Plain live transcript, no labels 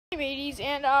mateys,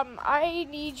 and I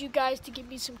need you guys to give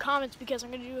me some comments because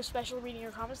I'm going to do a special reading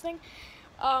your comments thing.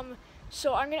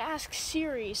 So I'm going to ask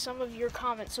Siri some of your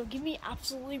comments. So give me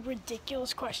absolutely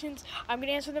ridiculous questions. I'm going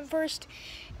to answer them first,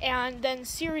 and then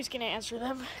Siri's going to answer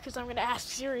them because I'm going to ask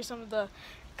Siri some of the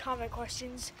comment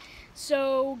questions.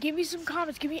 So give me some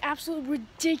comments. Give me absolutely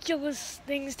ridiculous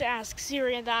things to ask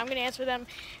Siri, and then I'm going to answer them,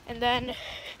 and then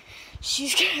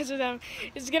she's going to answer them.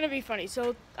 It's going to be funny.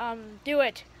 So do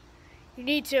it. You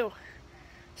need to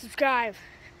subscribe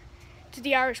to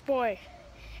The Irish Boy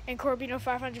and Corbino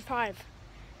 505,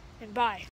 and bye.